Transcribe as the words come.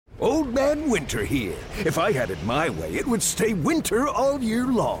Old Man Winter here. If I had it my way, it would stay winter all year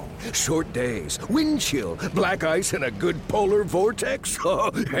long. Short days, wind chill, black ice, and a good polar vortex.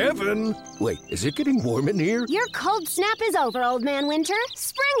 Oh, heaven! Wait, is it getting warm in here? Your cold snap is over, Old Man Winter.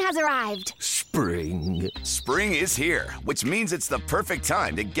 Spring has arrived. Spring. Spring is here, which means it's the perfect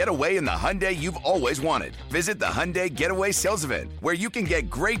time to get away in the Hyundai you've always wanted. Visit the Hyundai Getaway Sales Event, where you can get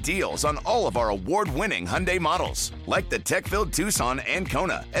great deals on all of our award-winning Hyundai models, like the tech-filled Tucson and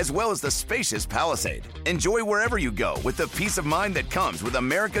Kona, as well as the spacious Palisade. Enjoy wherever you go with the peace of mind that comes with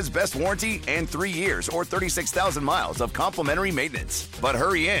America's best warranty and 3 years or 36,000 miles of complimentary maintenance. But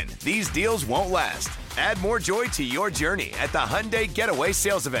hurry in, these deals won't last. Add more joy to your journey at the Hyundai Getaway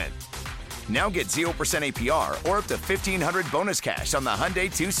Sales Event. Now get 0% APR or up to $1,500 bonus cash on the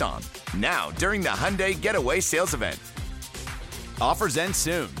Hyundai Tucson. Now, during the Hyundai Getaway Sales Event. Offers end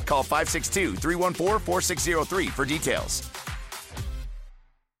soon. Call 562-314-4603 for details.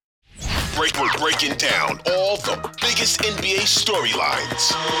 We're breaking down all the biggest NBA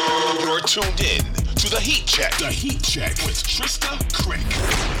storylines. You're tuned in to The Heat Check. The Heat Check with Trista Crick.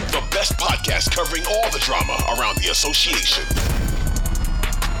 The best podcast covering all the drama around the association.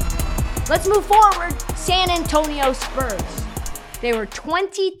 Let's move forward. San Antonio Spurs. They were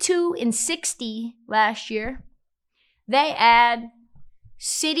 22-60 last year. They add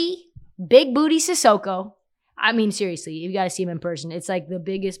City, Big Booty Sissoko. I mean, seriously, you got to see him in person. It's like the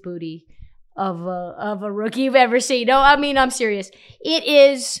biggest booty of a rookie you've ever seen. No, I mean, I'm serious. It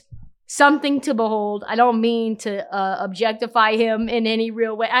is something to behold. I don't mean to objectify him in any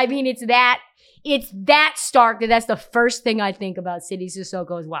real way. I mean, it's that stark that's the first thing I think about City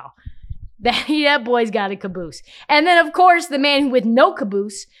Sissoko as well. That boy's got a caboose. And then, of course, the man with no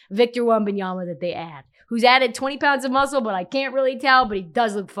caboose, Victor Wembanyama, that they add, who's added 20 pounds of muscle, but I can't really tell, but he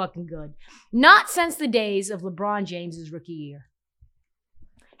does look fucking good. Not since the days of LeBron James's rookie year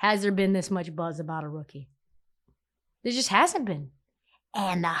has there been this much buzz about a rookie. There just hasn't been.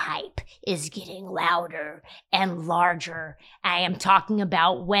 And the hype is getting louder and larger. I am talking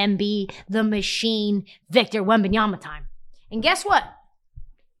about Wemby, the machine, Victor Wembanyama time. And guess what?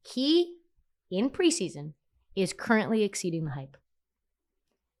 He, in preseason, is currently exceeding the hype.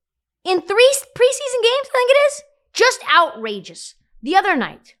 In 3 preseason games, I think it is, just outrageous. The other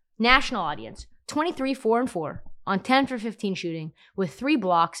night, national audience, 23, 4, and 4 on 10 for 15 shooting with 3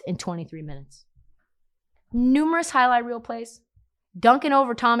 blocks in 23 minutes. Numerous highlight reel plays. Dunking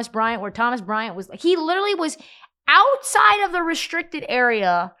over Thomas Bryant, where Thomas Bryant he literally was outside of the restricted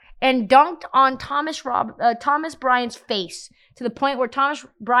area and dunked on Thomas Bryant's face to the point where Thomas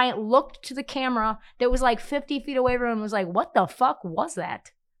Bryant looked to the camera that was like 50 feet away from him and was like, what the fuck was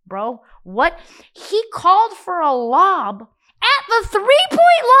that, bro? What? He called for a lob at the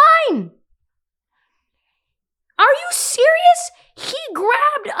 3-point line. Are you serious? He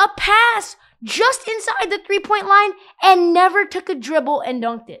grabbed a pass just inside the 3-point line and never took a dribble and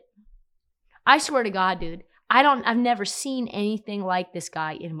dunked it. I swear to God, dude, I've never seen anything like this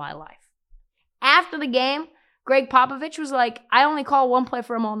guy in my life. After the game, Greg Popovich was like, I only call one play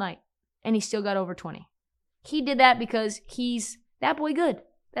for him all night, and he still got over 20. He did that because he's that boy good.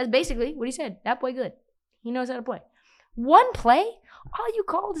 That's basically what he said. That boy good. He knows how to play. One play? All you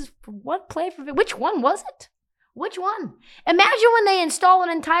called is for one play for which one was it? Which one? Imagine when they install an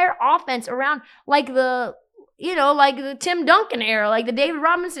entire offense around like the Tim Duncan era, like the David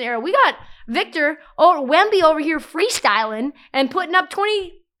Robinson era. We got Victor or Wemby over here freestyling and putting up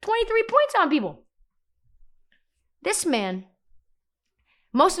 23 points on people. This man,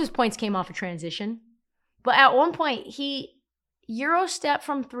 most of his points came off a transition, but at one point he Euro step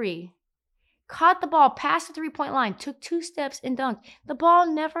from 3, caught the ball past the 3-point line, took 2 steps and dunked. The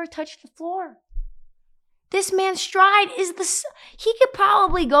ball never touched the floor. This man's stride he could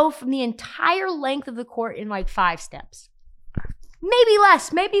probably go from the entire length of the court in like 5 steps. Maybe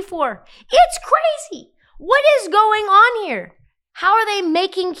less, maybe 4. It's crazy. What is going on here? How are they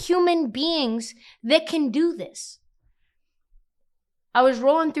making human beings that can do this? I was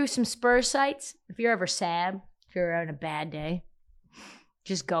rolling through some Spurs sites. If you're ever sad, if you're having a bad day,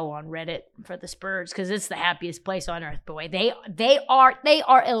 just go on Reddit for the Spurs because it's the happiest place on earth, boy. They are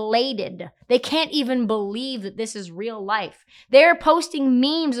elated. They can't even believe that this is real life. They're posting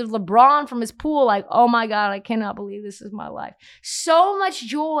memes of LeBron from his pool like, oh my God, I cannot believe this is my life. So much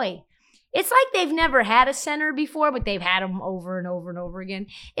joy. It's like they've never had a center before, but they've had them over and over and over again.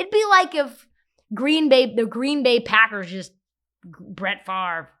 It'd be like if the Green Bay Packers just Brett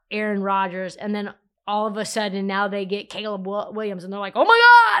Favre, Aaron Rodgers, and then all of a sudden now they get Caleb Williams and they're like, oh my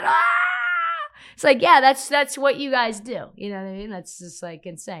God, ah! It's like, yeah, that's what you guys do. You know what I mean? That's just like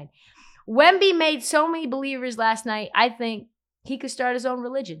insane. Wemby made so many believers last night. I think he could start his own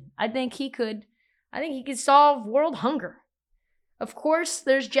religion. I think he could solve world hunger. Of course,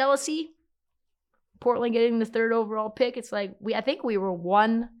 there's jealousy. Portland getting the 3rd overall pick. It's like I think we were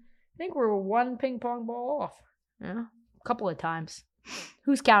one ping pong ball off. Yeah, a couple of times.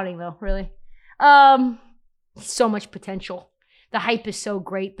 Who's counting though, really? So much potential. The hype is so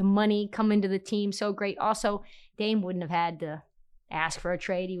great. The money coming to the team so great. Also, Dame wouldn't have had to ask for a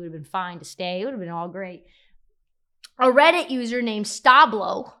trade. He would have been fine to stay. It would have been all great. A Reddit user named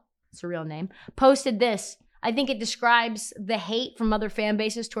Stablo, it's a real name, posted this. I think it describes the hate from other fan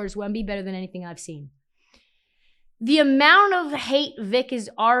bases towards Wemby better than anything I've seen. The amount of hate Vic is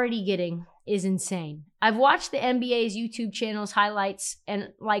already getting is insane. I've watched the NBA's YouTube channel's highlights, and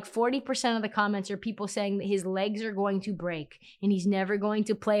like 40% of the comments are people saying that his legs are going to break and he's never going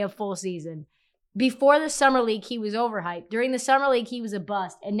to play a full season. Before the Summer League, he was overhyped. During the Summer League, he was a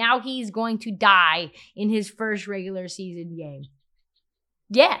bust, and now he's going to die in his first regular season game.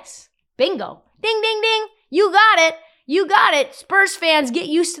 Yes. Bingo. Ding, ding, ding. You got it. You got it. Spurs fans, get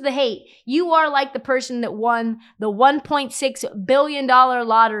used to the hate. You are like the person that won the $1.6 billion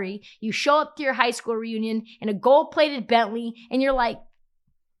lottery. You show up to your high school reunion in a gold-plated Bentley, and you're like,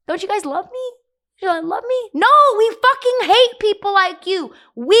 don't you guys love me? You don't love me? No, we fucking hate people like you.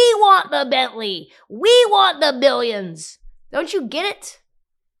 We want the Bentley. We want the billions. Don't you get it?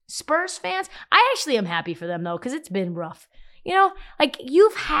 Spurs fans? I actually am happy for them, though, because it's been rough. You know, like,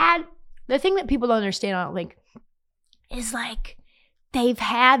 you've had, the thing that people don't understand, I don't think, is like, they've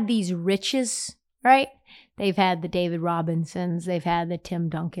had these riches, right? They've had the David Robinsons. They've had the Tim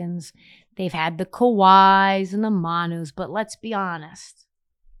Duncans. They've had the Kawhis and the Manus. But let's be honest.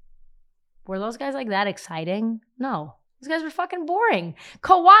 Were those guys like that exciting? No. Those guys were fucking boring.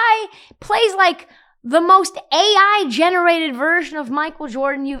 Kawhi plays like the most AI-generated version of Michael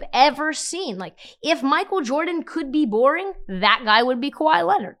Jordan you've ever seen. Like, if Michael Jordan could be boring, that guy would be Kawhi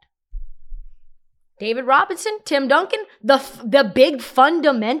Leonard. David Robinson, Tim Duncan, the big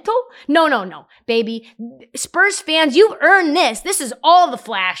fundamental? No, baby. Spurs fans, you've earned this. This is all the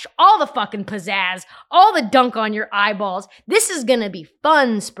flash, all the fucking pizzazz, all the dunk on your eyeballs. This is gonna be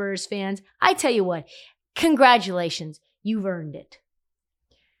fun, Spurs fans. I tell you what, congratulations. You've earned it.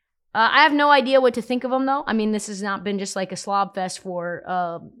 I have no idea what to think of him, though. I mean, this has not been just like a slob fest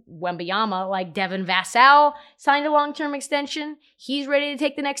for Wembanyama. Like, Devin Vassell signed a long-term extension. He's ready to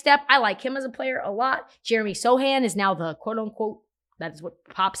take the next step. I like him as a player a lot. Jeremy Sohan is now the quote-unquote, that is what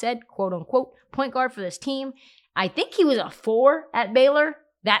Pop said, quote-unquote, point guard for this team. I think he was a 4 at Baylor.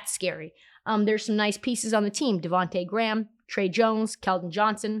 That's scary. There's some nice pieces on the team. Devontae Graham, Trey Jones, Keldon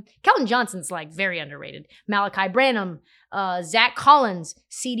Johnson. Keldon Johnson's like very underrated. Malachi Branham, Zach Collins,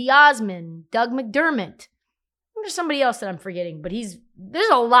 C.D. Osman, Doug McDermott. There's somebody else that I'm forgetting, but there's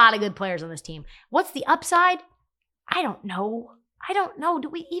a lot of good players on this team. What's the upside? I don't know. Do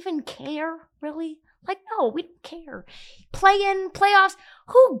we even care, really? Like, no, we don't care. Play-in, playoffs,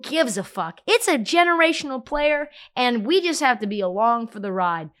 who gives a fuck? It's a generational player, and we just have to be along for the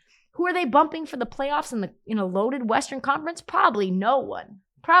ride. Who are they bumping for the playoffs in a loaded Western Conference? Probably no one.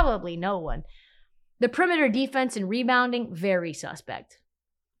 The perimeter defense and rebounding, very suspect.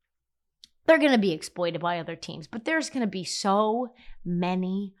 They're going to be exploited by other teams, but there's going to be so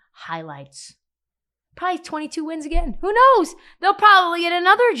many highlights. Probably 22 wins again. Who knows? They'll probably get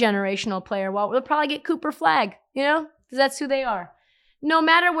another generational player. Well, they'll probably get Cooper Flagg, because that's who they are. No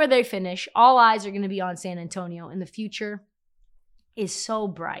matter where they finish, all eyes are going to be on San Antonio, and the future is so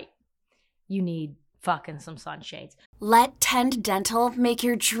bright. You need fucking some sunshades. Let Tend Dental make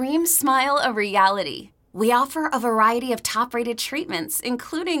your dream smile a reality. We offer a variety of top-rated treatments,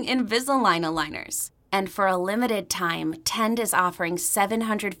 including Invisalign aligners. And for a limited time, Tend is offering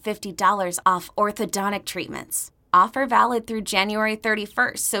 $750 off orthodontic treatments. Offer valid through January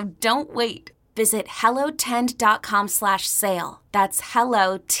 31st, so don't wait. Visit hellotend.com/sale. That's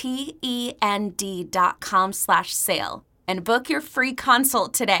hellotend.com/sale. And book your free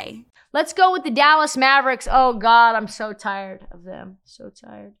consult today. Let's go with the Dallas Mavericks. Oh, God, I'm so tired of them. So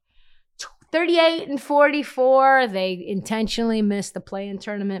tired. 38-44. They intentionally missed the play-in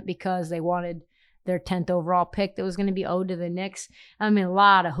tournament because they wanted their 10th overall pick that was going to be owed to the Knicks. I mean, a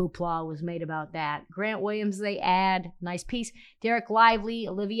lot of hoopla was made about that. Grant Williams, they add. Nice piece. Derek Lively,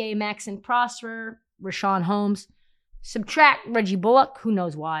 Olivier Maxson Prosper, Rashawn Holmes. Subtract Reggie Bullock. Who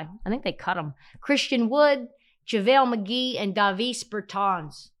knows why? I think they cut him. Christian Wood, JaVale McGee, and Davis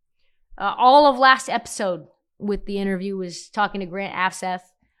Bertans. All of last episode with the interview was talking to Grant Afseth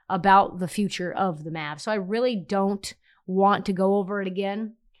about the future of the Mavs. So I really don't want to go over it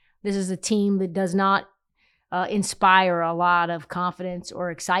again. This is a team that does not inspire a lot of confidence or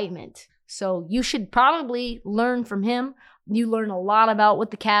excitement. So you should probably learn from him You learn a lot about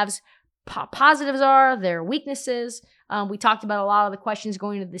what the Cavs' positives are, their weaknesses. We talked about a lot of the questions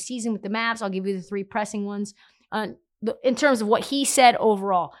going into the season with the Mavs. I'll give you the 3 pressing ones. In terms of what he said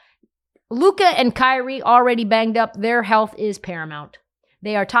overall, Luka and Kyrie already banged up. Their health is paramount.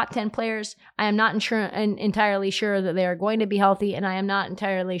 They are top 10 players. I am not entirely sure that they are going to be healthy, and I am not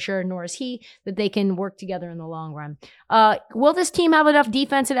entirely sure, nor is he, that they can work together in the long run. Will this team have enough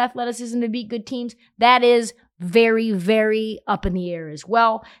defense and athleticism to beat good teams? That is very, very up in the air as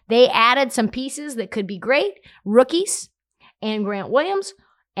well. They added some pieces that could be great, rookies and Grant Williams,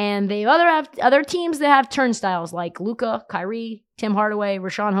 and they have other teams that have turnstiles like Luka, Kyrie, Tim Hardaway,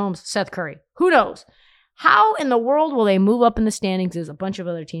 Rashawn Holmes, Seth Curry. Who knows? How in the world will they move up in the standings as a bunch of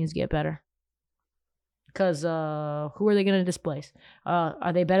other teams get better? Because who are they going to displace?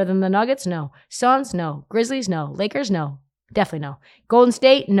 Are they better than the Nuggets? No. Suns? No. Grizzlies? No. Lakers? No. Definitely no. Golden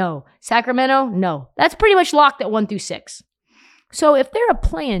State? No. Sacramento? No. That's pretty much locked at 1 through 6. So if they're a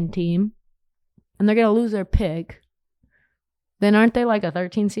play-in team and they're going to lose their pick, then aren't they like a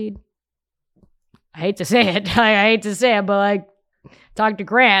 13 seed? I hate to say it. But like, talked to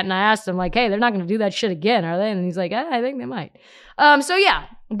Grant and I asked him like, hey, they're not going to do that shit again, are they? And he's like, I think they might. So yeah,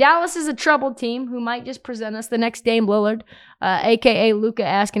 Dallas is a troubled team who might just present us the next Dame Lillard, a.k.a. Luka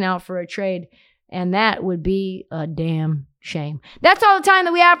asking out for a trade. And that would be a damn shame. That's all the time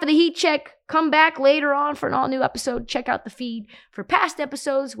that we have for the Heat Check. Come back later on for an all-new episode. Check out the feed for past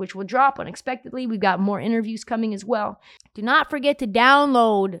episodes, which will drop unexpectedly. We've got more interviews coming as well. Do not forget to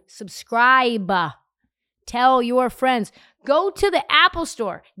download, subscribe, tell your friends. Go to the Apple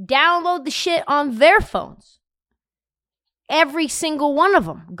Store. Download the shit on their phones. Every single one of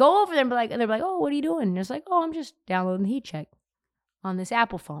them. Go over there and they're like, oh, what are you doing? And it's like, oh, I'm just downloading the Heat Check on this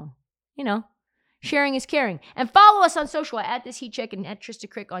Apple phone. You know, sharing is caring. And follow us on social at This Heat Check and at Trista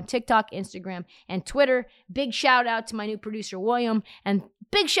Crick on TikTok, Instagram, and Twitter. Big shout out to my new producer, William. And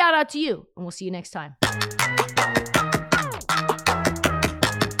big shout out to you. And we'll see you next time.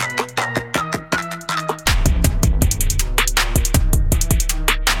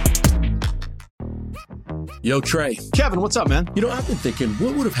 Yo, Trey. Kevin, what's up, man? You know, I've been thinking,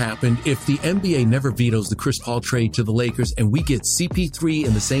 what would have happened if the NBA never vetoes the Chris Paul trade to the Lakers and we get CP3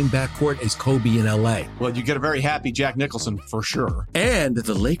 in the same backcourt as Kobe in LA? Well, you get a very happy Jack Nicholson for sure. And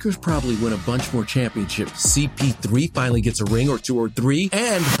the Lakers probably win a bunch more championships. CP3 finally gets a ring or 2 or 3,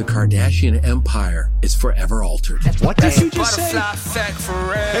 and the Kardashian empire is forever altered. What did you just say?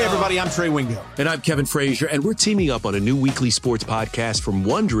 Hey, everybody, I'm Trey Wingo. And I'm Kevin Frazier, and we're teaming up on a new weekly sports podcast from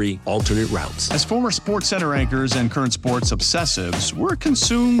Wondery, Alternate Routes. As former Sports Center anchors and current sports obsessives, we're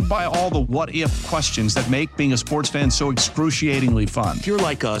consumed by all the what-if questions that make being a sports fan so excruciatingly fun. If you're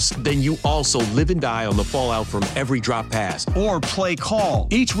like us, then you also live and die on the fallout from every drop pass. Or play call.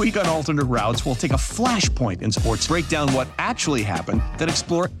 Each week on Alternate Routes, we'll take a flashpoint in sports, break down what actually happened, then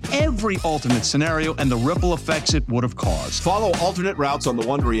explore every alternate scenario and the ripple effects it would have caused. Follow Alternate Routes on the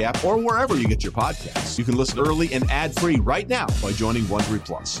Wondery app or wherever you get your podcasts. You can listen early and ad-free right now by joining Wondery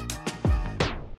Plus.